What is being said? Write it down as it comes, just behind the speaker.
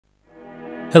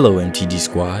Hello MTG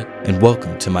Squad, and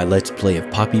welcome to my Let's Play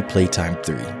of Poppy Playtime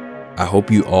 3. I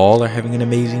hope you all are having an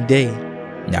amazing day.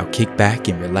 Now kick back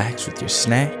and relax with your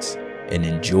snacks and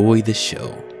enjoy the show.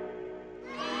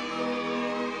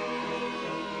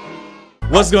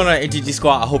 What's going on MTG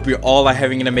Squad? I hope you all are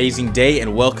having an amazing day,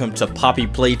 and welcome to Poppy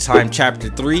Playtime Chapter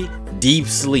 3, Deep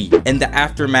Sleep. In the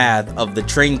aftermath of the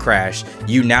train crash,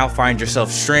 you now find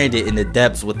yourself stranded in the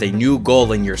depths with a new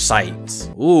goal in your sights.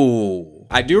 Ooh.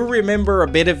 I do remember a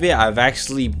bit of it. I've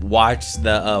actually watched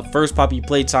the first Poppy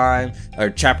Playtime, or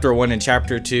Chapter 1 and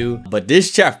Chapter 2. But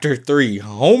this Chapter 3,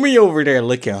 homie over there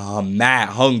looking mad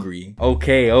hungry.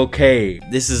 Okay.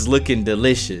 This is looking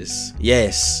delicious.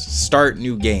 Yes, start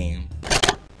new game.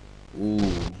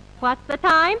 Ooh. What's the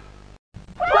time?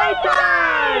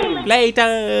 Playtime!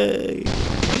 Playtime!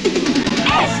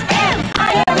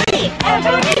 S-M-I-L-E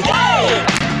every day!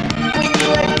 When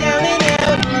you are down and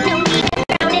out, you need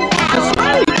down and out.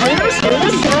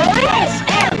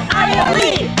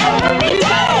 S-M-I-L-E every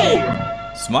day!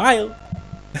 Smile!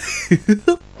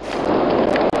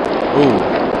 Ooh,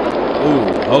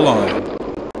 hold on.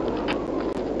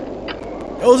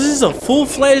 Oh, this is a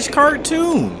full-fledged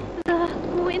cartoon! The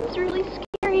wind's really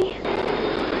scary.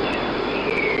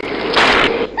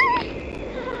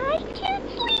 I can't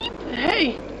sleep.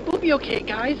 Hey, we'll be okay,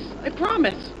 guys. I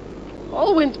promise.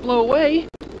 All winds blow away.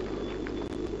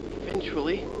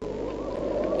 Eventually.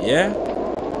 Yeah,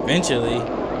 eventually.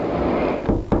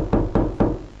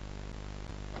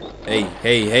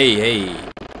 Hey.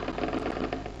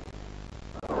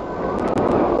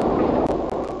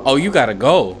 Oh, you gotta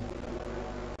go.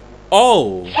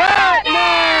 Oh.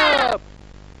 Catnap!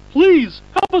 Please,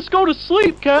 help us go to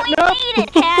sleep, Catnap! We need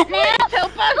it, Catnap!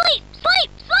 Help us!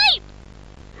 Sleep!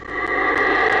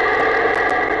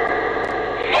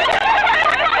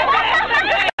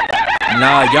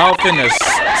 Nah, y'all finna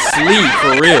sleep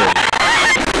for real.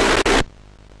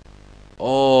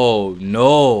 Oh,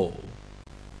 no.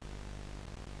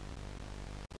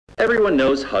 Everyone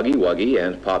knows Huggy Wuggy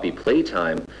and Poppy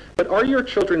Playtime, but are your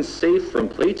children safe from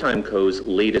Playtime Co.'s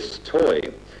latest toy?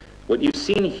 What you've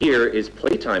seen here is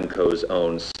Playtime Co.'s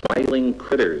own Smiling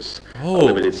Critters, a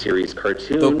limited series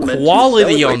cartoon the meant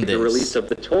quality to celebrate on the this. release of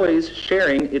the toys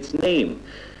sharing its name.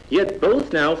 Yet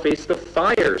both now face the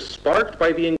fire sparked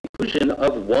by the inclusion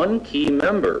of one key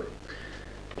member.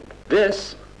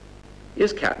 This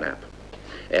is Catnap.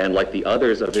 And like the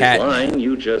others of his line,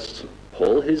 you just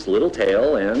pull his little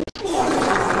tail and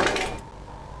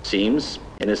seems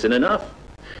innocent enough.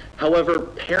 However,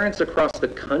 parents across the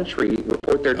country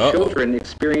report their children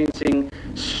experiencing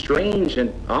strange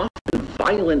and often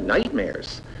violent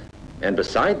nightmares. And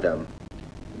beside them,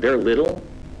 their little,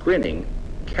 grinning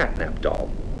Catnap doll.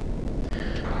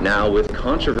 Now, with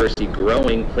controversy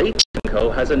growing, Playtime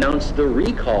Co. has announced the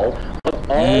recall of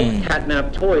all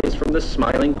Catnap toys from the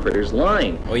Smiling Critters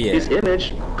line. Oh yeah. His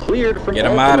image cleared from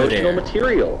all promotional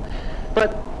material.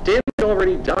 But damage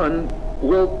already done,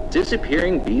 will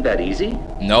disappearing be that easy?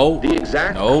 No. The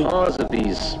exact cause of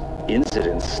these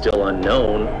incidents still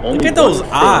unknown. Only look at those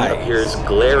eyes. Appears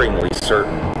glaringly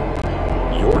certain.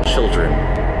 Your children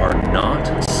are not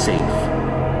safe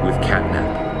with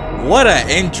Catnap. What an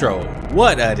intro.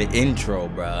 What an intro,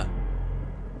 bruh.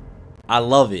 I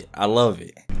love it.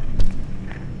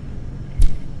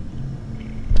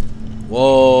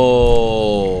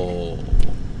 Whoa.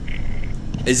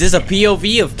 Is this a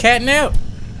POV of Catnap?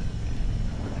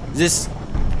 Is this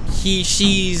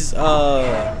she's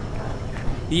POV?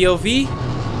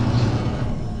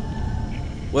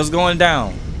 What's going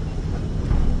down?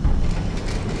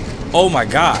 Oh my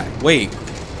god. Wait.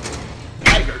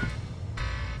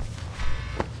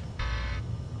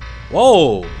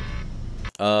 Whoa.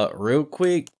 Real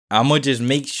quick, I'm gonna just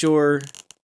make sure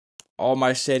all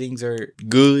my settings are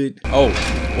good. Oh,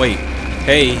 wait.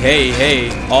 Hey.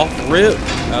 Off rip.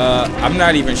 I'm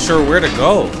not even sure where to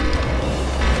go.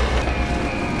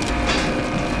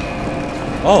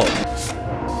 Oh.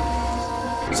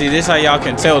 See, this how y'all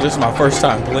can tell this is my first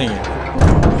time playing.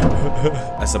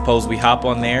 I suppose we hop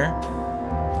on there.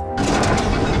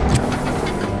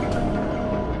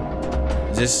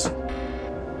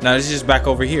 No, this is just back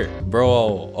over here.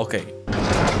 Bro, okay.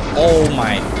 Oh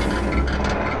my.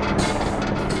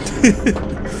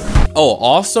 Oh,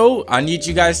 also, I need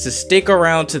you guys to stick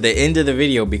around to the end of the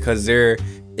video because there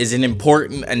is an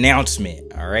important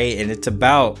announcement, all right? And it's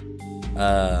about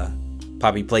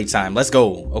Poppy Playtime. Let's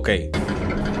go. Okay.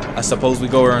 I suppose we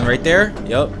go around right there.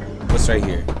 Yup. What's right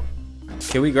here?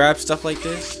 Can we grab stuff like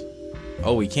this?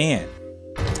 Oh, we can.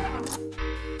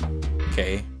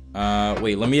 Okay.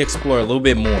 Wait, let me explore a little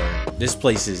bit more. This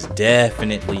place is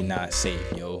definitely not safe,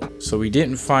 yo. So we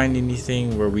didn't find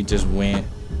anything where we just went.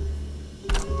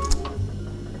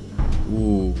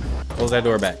 Ooh. Close that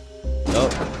door back.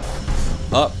 Up.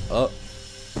 Up. Up.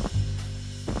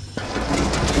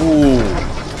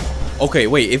 Ooh. Okay,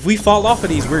 wait. If we fall off of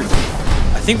these, I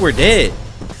think we're dead.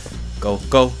 Go,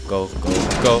 go, go, go,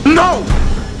 go. No!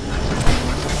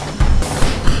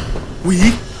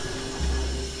 We?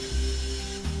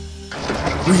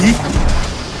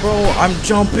 Bro, I'm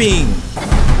jumping.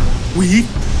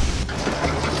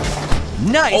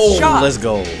 Nice Oh, shot! let's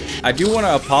go. I do want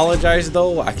to apologize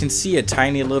though. I can see a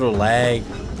tiny little lag.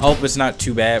 I hope it's not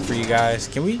too bad for you guys.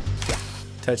 Can we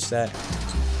touch that?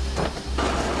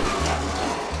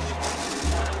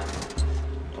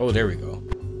 Oh, there we go.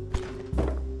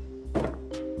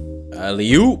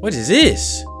 Liu, what is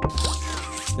this?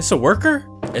 This a worker?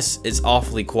 It's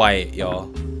awfully quiet,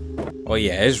 y'all. Oh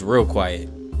yeah, it's real quiet.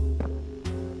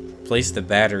 Place the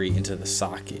battery into the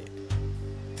socket.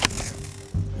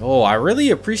 Oh, I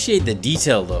really appreciate the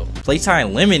detail though.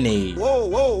 Playtime lemonade. Whoa,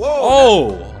 whoa, whoa!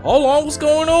 Oh, hold on, what's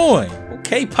going on?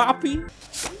 Okay, Poppy.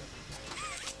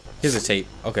 Here's a tape.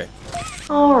 Okay.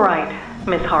 All right,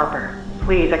 Miss Harper.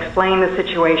 Please explain the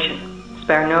situation.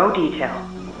 Spare no detail.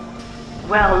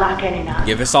 Well, like any night.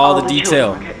 Give us all the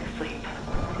detail. Children were getting to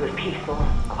sleep. It was peaceful,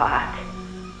 quiet.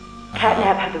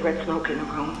 Catnap had the red smoke in the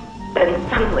room. Then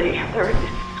suddenly there was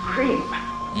this scream.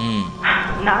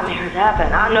 Nightmares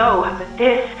happen, I know, but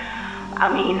this, I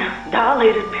mean,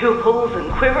 dilated pupils and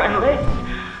quivering lips.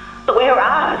 The way her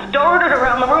eyes darted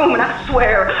around the room, and I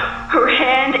swear, her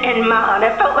hand in mine,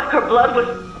 it felt like her blood was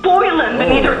boiling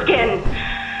beneath her skin.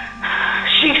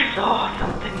 She saw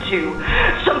something too,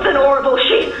 something horrible.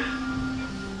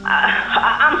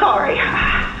 I'm sorry,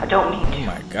 I don't mean to. Oh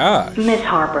my God. Miss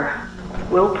Harper,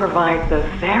 we'll provide the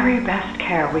very best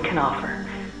care we can offer.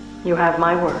 You have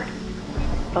my word.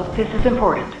 But this is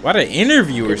important. Why the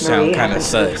interviewer sound kind of to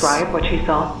sus? describe what she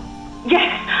saw.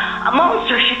 Yes, a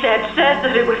monster, she said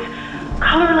that it was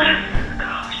colorless.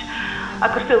 Gosh, I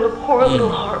could feel the poor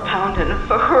little heart pounding.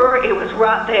 For her, it was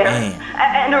right there.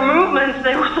 And her movements,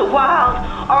 they were so wild.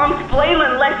 Arms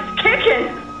flailing, legs kicking.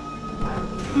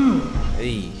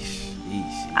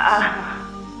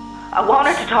 I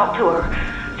wanted to talk to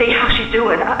her, see how she's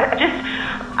doing.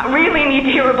 I really need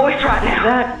to hear her voice right now.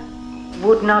 That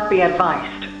would not be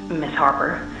advised, Miss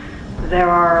Harper. There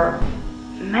are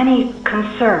many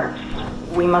concerns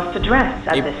we must address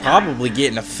at this time. Probably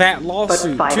getting a fat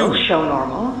lawsuit but vitals too. show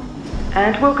normal,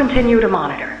 and we'll continue to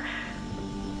monitor.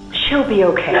 She'll be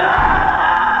okay.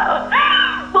 No!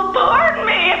 Well, pardon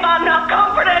me if I'm not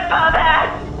comforted by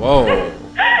that. Whoa.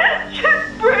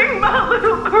 Just bring my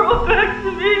little girl back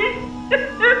to me.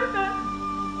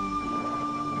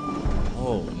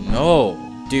 Oh no.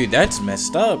 Dude, that's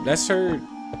messed up. That's her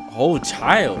whole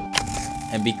child.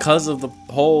 And because of the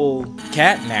whole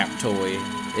catnap toy,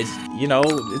 it's, you know,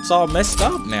 it's all messed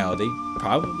up now. They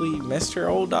probably messed her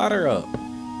old daughter up.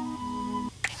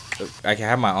 I can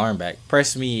have my arm back.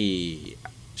 Press me.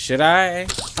 Should I?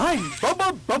 I'm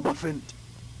Bubba Bubbaphant.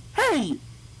 Hey,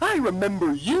 I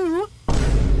remember you.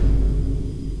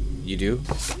 You do?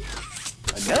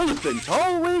 An elephant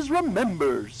always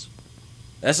remembers.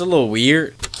 That's a little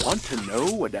weird. Want to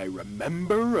know what I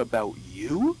remember about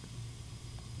you?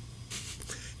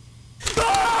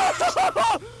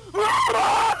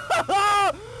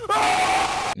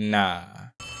 Nah.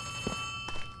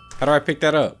 How do I pick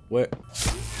that up? What?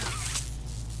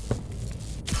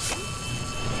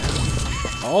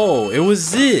 Oh, it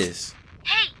was this.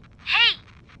 Hey,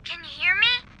 can you hear me?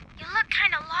 You look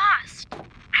kind of lost.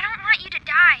 I don't want you to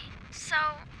die, so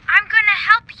I'm gonna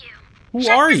help you. Who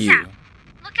Check are this you? out.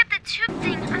 Look at the tube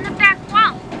thing on the back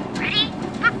wall. Ready?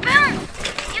 Ba-boom!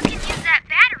 You can use that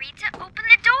battery to open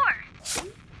the door.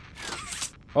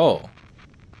 Oh.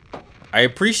 I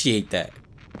appreciate that.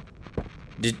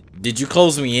 Did you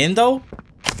close me in though?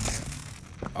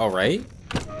 Alright.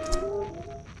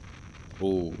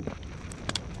 Ooh.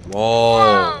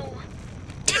 Whoa.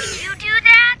 Did you do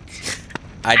that?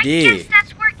 I did. guess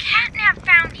that's where Catnap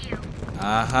found you.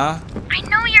 Uh-huh. I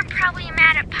know you're probably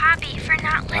mad at Poppy for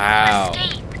not letting you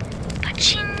escape, but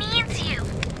she needs you.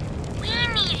 We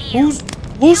need you.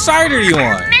 Whose side are you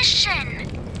Our on? mission.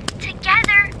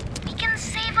 Together, we can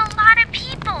save a lot of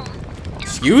people.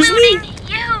 Excuse me? Including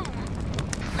you.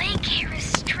 Playcare is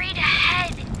straight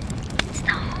ahead. It's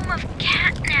the home of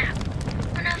Catnap,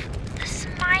 one of the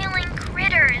smiling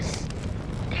critters.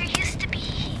 There used to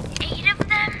be 8 of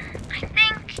them, I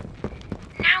think.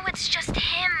 Now it's just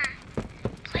him.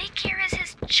 Playcare is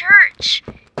his church,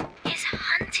 his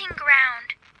hunting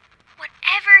ground,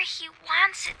 whatever he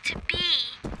wants it to be.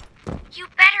 You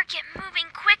better get moving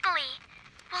quickly.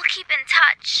 We'll keep in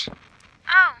touch.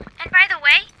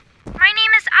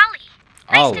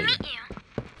 Ollie. Nice to meet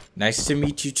you. Nice to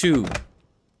meet you too.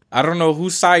 I don't know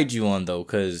whose side you on though,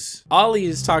 cause Ollie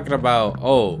is talking about,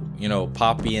 oh, you know,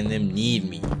 Poppy and them need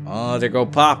me. Oh, there go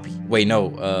Poppy. Wait, no,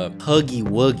 Huggy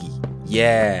Wuggy.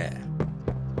 Yeah.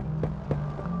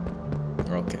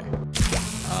 Okay.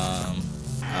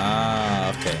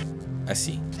 Okay. I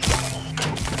see.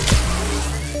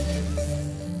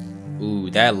 Ooh,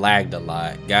 that lagged a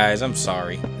lot. Guys, I'm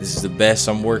sorry. This is the best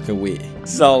I'm working with.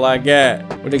 This is all I got.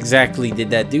 What exactly did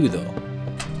that do though?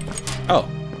 Oh.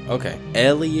 Okay,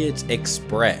 Elliot's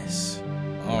Express.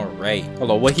 All right.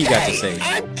 Hold on, what he got to say?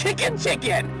 I'm Chicken.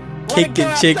 Kicking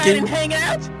chicken? And hang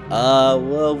out?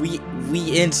 Well, we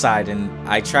inside, and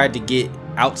I tried to get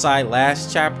outside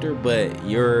last chapter, but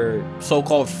your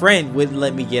so-called friend wouldn't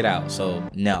let me get out. So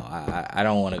no, I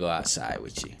don't want to go outside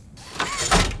with you.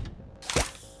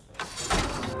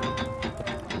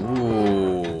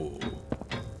 Ooh.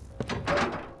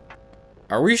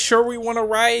 Are we sure we want to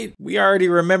ride? We already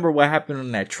remember what happened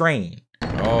on that train.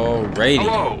 Alrighty.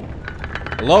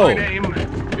 Hello. My name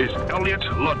is Elliot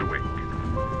Ludwig.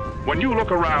 When you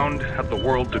look around at the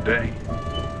world today,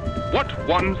 what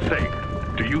one thing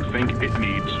do you think it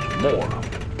needs more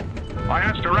of? I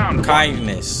asked around.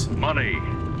 Kindness. Money.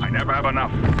 I never have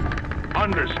enough.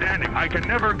 Understanding. I can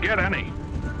never get any.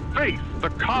 Faith. The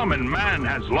common man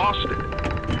has lost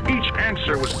it. Each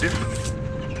answer was different.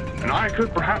 And I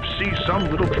could perhaps see some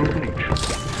little truth in each.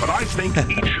 But I think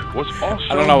each was also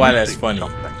I don't know why that's funny.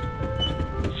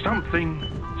 Something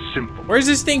simple. Where's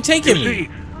this thing taking You me? see,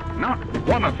 not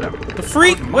one of them The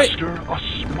freak? could Wait. muster a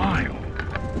smile.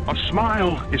 A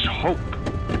smile is hope.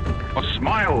 A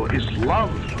smile is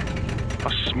love.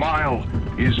 A smile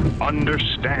is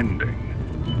understanding.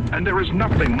 And there is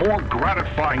nothing more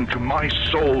gratifying to my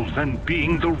soul than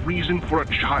being the reason for a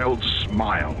child's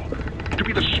smile. To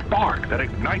be the spark that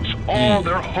ignites all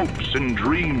their hopes and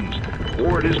dreams.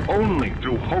 For it is only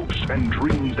through hopes and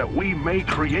dreams that we may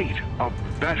create a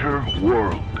better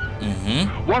world.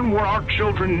 One where our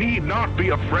children need not be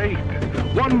afraid.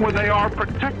 One where they are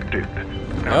protected.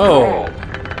 After all,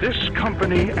 this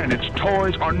company and its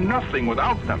toys are nothing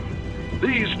without them.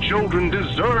 These children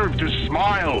deserve to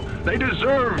smile. They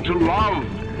deserve to love.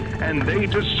 And they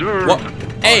deserve What?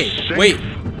 Hey, a safe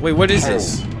wait, what is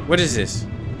this? home. What is this?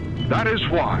 That is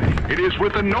why it is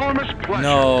with enormous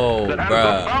pleasure that as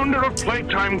bruh. the founder of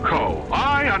Playtime Co.,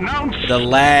 I announce The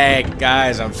lag,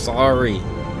 guys, I'm sorry.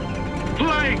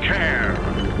 Playcare,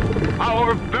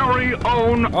 our very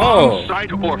own Oh.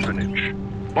 on-site orphanage.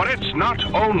 But it's not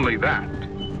only that.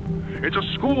 It's a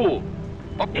school,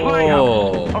 a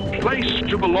playhouse, a place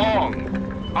to belong.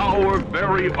 Our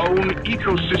very own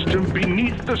ecosystem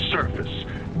beneath the surface,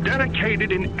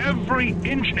 dedicated in every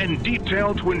inch and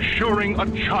detail to ensuring a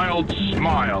child's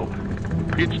smile.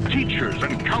 Its teachers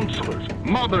and counselors,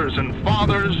 mothers and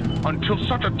fathers, until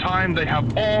such a time they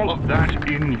have all of that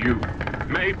in you.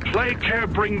 May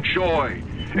Playcare bring joy,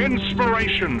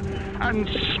 inspiration, and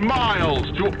smiles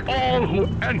to all who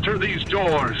enter these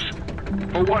doors.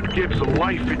 For what gives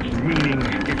life its meaning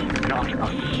if not a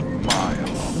smile?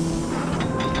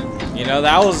 You know,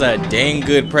 that was a dang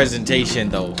good presentation,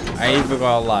 though. I ain't even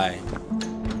gonna lie.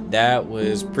 That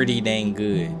was pretty dang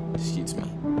good. Excuse me.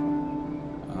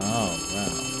 Oh,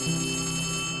 wow.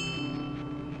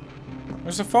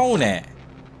 Where's the phone at?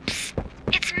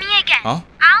 It's me again. Huh?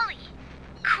 Ollie.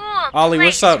 Cool Ollie, place,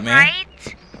 what's up, man? Right?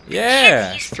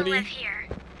 Yeah, Kids it's used pretty. to live here.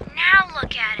 Now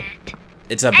look at it.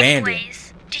 It's abandoned.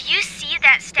 Anyways, do you see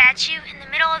that statue in the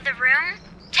middle of the room?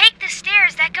 Take the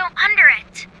stairs that go under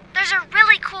it. There's a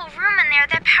really cool room in there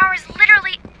that powers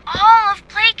literally all of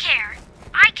Playcare.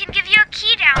 I can give you a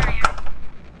key down there.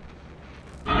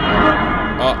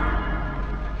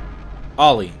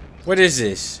 Ollie, what is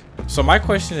this? So my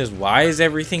question is, why is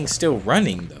everything still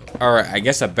running, though? Or I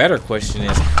guess a better question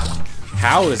is,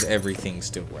 how is everything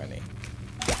still running?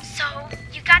 So,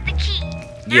 you got the key.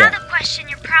 Now Yeah. the question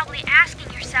you're probably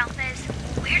asking yourself is,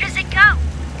 where does it go?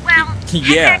 Well, head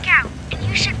Yeah. back out, and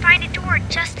you should find a door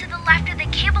just to the left of the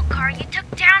cable car you took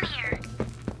down here.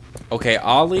 Okay,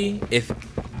 Ollie, if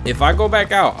I go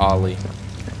back out, Ollie,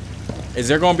 is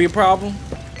there gonna be a problem?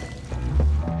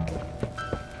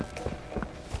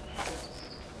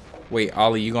 Wait,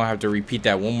 Ollie, you're gonna have to repeat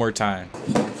that one more time.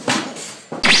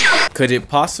 Could it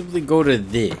possibly go to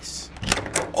this?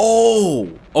 Oh,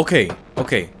 okay.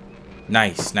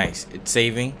 Nice. It's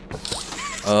saving.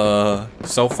 So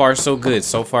far so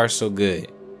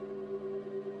good.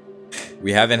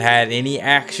 We haven't had any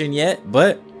action yet,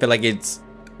 but I feel like it's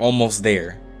almost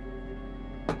there.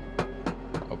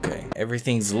 Okay,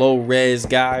 everything's low res,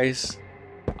 guys.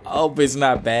 I hope it's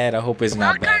not bad. Welcome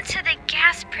to the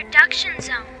gas production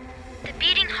zone. The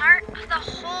beating heart of the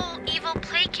whole evil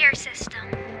play care system.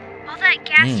 All that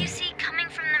gas you see coming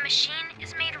from the machine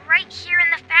is made right here in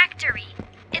the factory.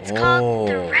 It's called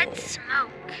the red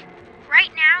smoke.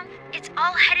 Right now, it's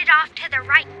all headed off to the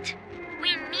right.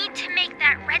 We need to make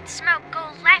that red smoke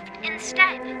go left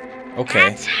instead. Okay.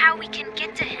 That's how we can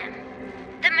get to him.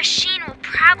 The machine will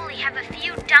probably have a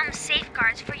few dumb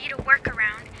safeguards for you to work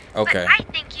around. Okay. But I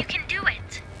think you can do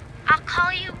it. I'll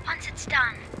call you once it's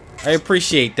done. I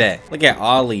appreciate that. Look at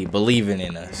Ollie believing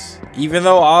in us. Even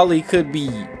though Ollie could be,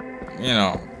 you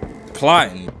know,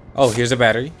 plotting. Oh, here's a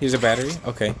battery. Here's a battery.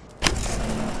 Okay.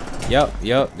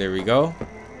 Yep. There we go.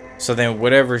 So then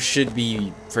whatever should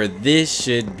be for this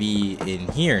should be in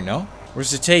here, no? Where's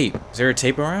the tape? Is there a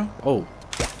tape around? Oh.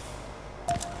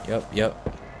 Yep.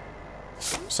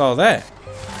 Saw that.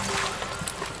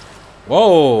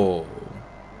 Whoa.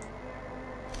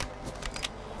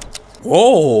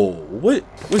 What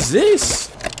was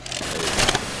this?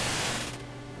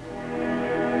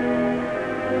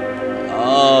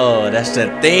 Oh, that's the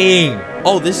thing.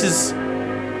 Oh, this is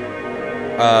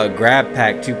Grab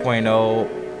Pack 2.0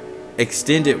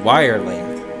 extended wire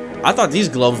length. I thought these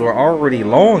gloves were already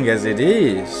long as it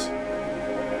is.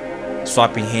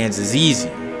 Swapping hands is easy.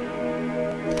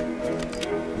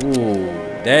 Ooh,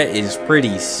 that is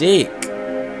pretty sick.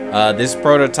 This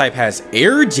prototype has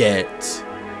air jets.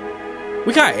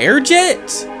 We got air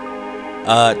jets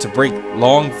to break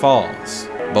long falls,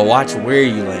 but watch where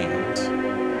you land.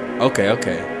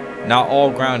 Okay. Not all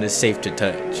ground is safe to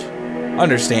touch.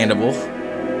 Understandable.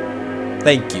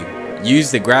 Thank you.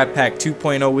 Use the Grab Pack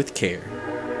 2.0 with care.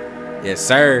 Yes,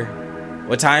 sir.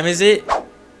 What time is it?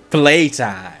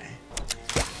 Playtime.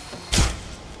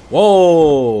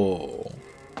 Whoa.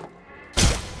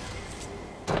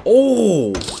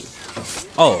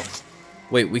 Oh.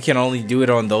 Wait, we can only do it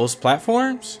on those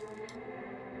platforms?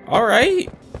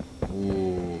 Alright.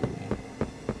 Ooh.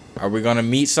 Are we gonna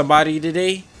meet somebody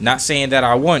today? Not saying that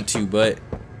I want to, but,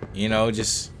 you know,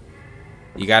 just,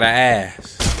 you gotta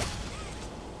ask.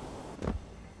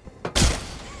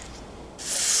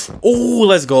 Ooh,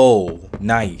 let's go.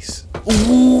 Nice.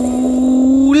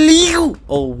 Ooh, legal.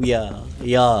 Oh, yeah,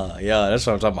 that's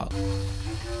what I'm talking about.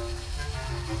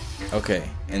 Okay,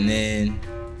 and then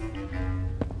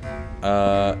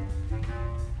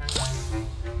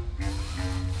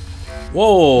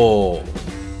whoa.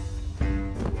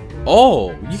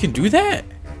 Oh, you can do that?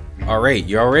 All right,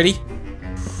 you all ready?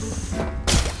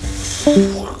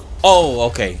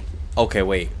 Oh, okay,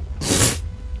 wait.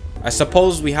 I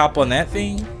suppose we hop on that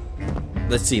thing.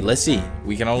 Let's see.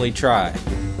 We can only try.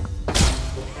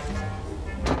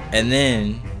 And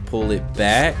then pull it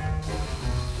back.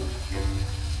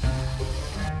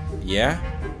 Yeah.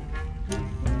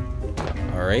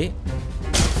 All right.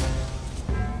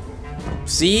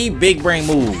 See, big brain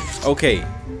moves. Okay.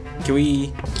 Can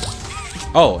we?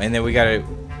 Oh, and then we gotta.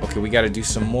 Okay, we gotta do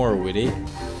some more with it.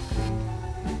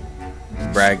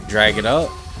 Drag it up.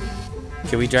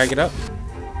 Can we drag it up?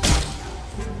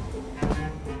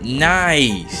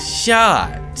 Nice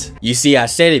shot. You see, I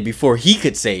said it before he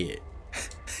could say it.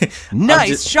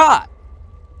 Nice shot.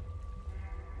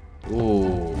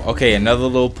 Ooh. Okay, another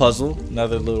little puzzle.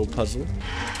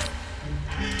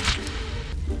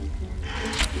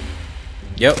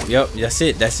 Yep.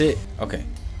 That's it. Okay.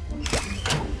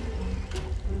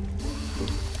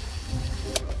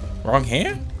 Wrong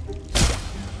hand?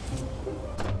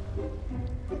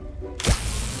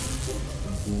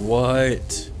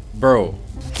 What? Bro.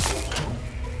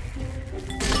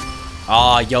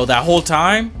 Ah, yo, that whole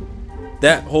time?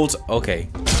 Okay.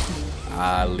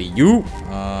 Alley-oop.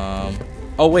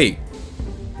 Oh, wait.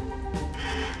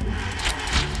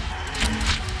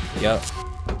 Yep.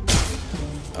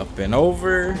 Up and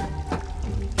over.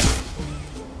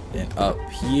 And up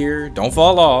here. Don't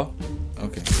fall off.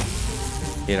 Okay.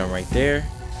 Hit him right there.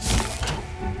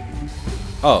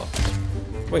 Oh.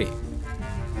 Wait.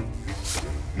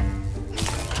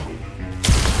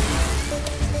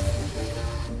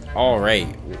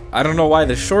 Alright. I don't know why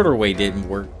the shorter way didn't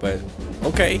work, but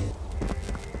okay.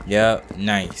 Yep,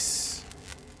 nice.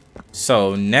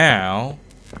 So now,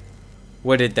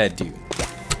 what did that do?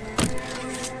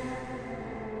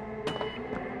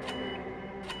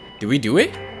 Did we do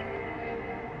it?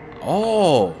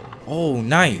 Oh,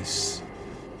 nice.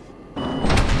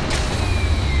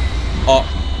 Oh.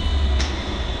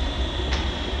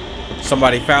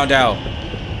 Somebody found out.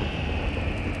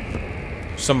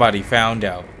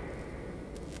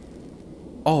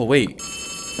 Oh, wait.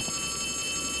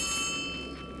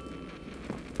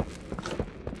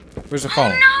 Where's the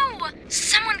phone? Oh no!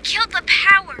 Someone killed the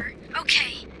power.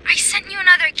 Okay, I sent you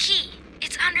another key.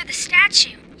 It's under the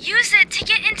statue. Use it to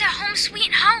get into Home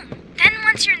Sweet Home. Then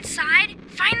once you're inside,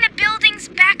 find the building's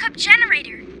backup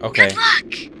generator. Okay. Good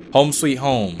luck. Home Sweet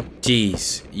Home.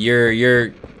 Jeez,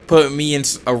 you're putting me in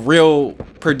a real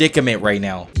predicament right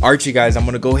now. Alright, you guys, I'm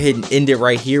gonna go ahead and end it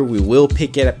right here. We will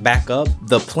pick it back up.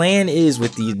 The plan is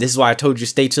with these, this is why I told you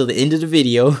stay till the end of the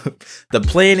video. The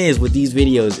plan is with these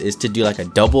videos is to do like a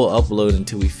double upload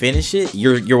until we finish it.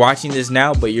 You're watching this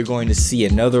now, but you're going to see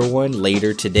another one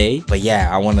later today. But yeah,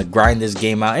 I want to grind this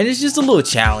game out, and it's just a little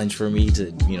challenge for me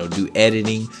to, you know, do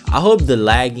editing. I hope the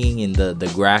lagging and the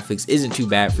graphics isn't too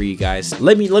bad for you guys.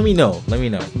 Let me know.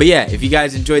 But yeah, if you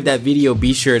guys enjoyed that video,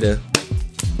 be sure to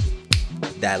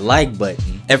that like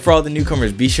button, and for all the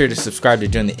newcomers, be sure to subscribe to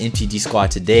join the MTG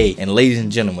squad today. And ladies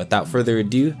and gentlemen, without further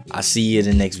ado, I'll see you in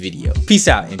the next video. Peace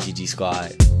out, MTG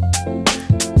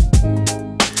squad.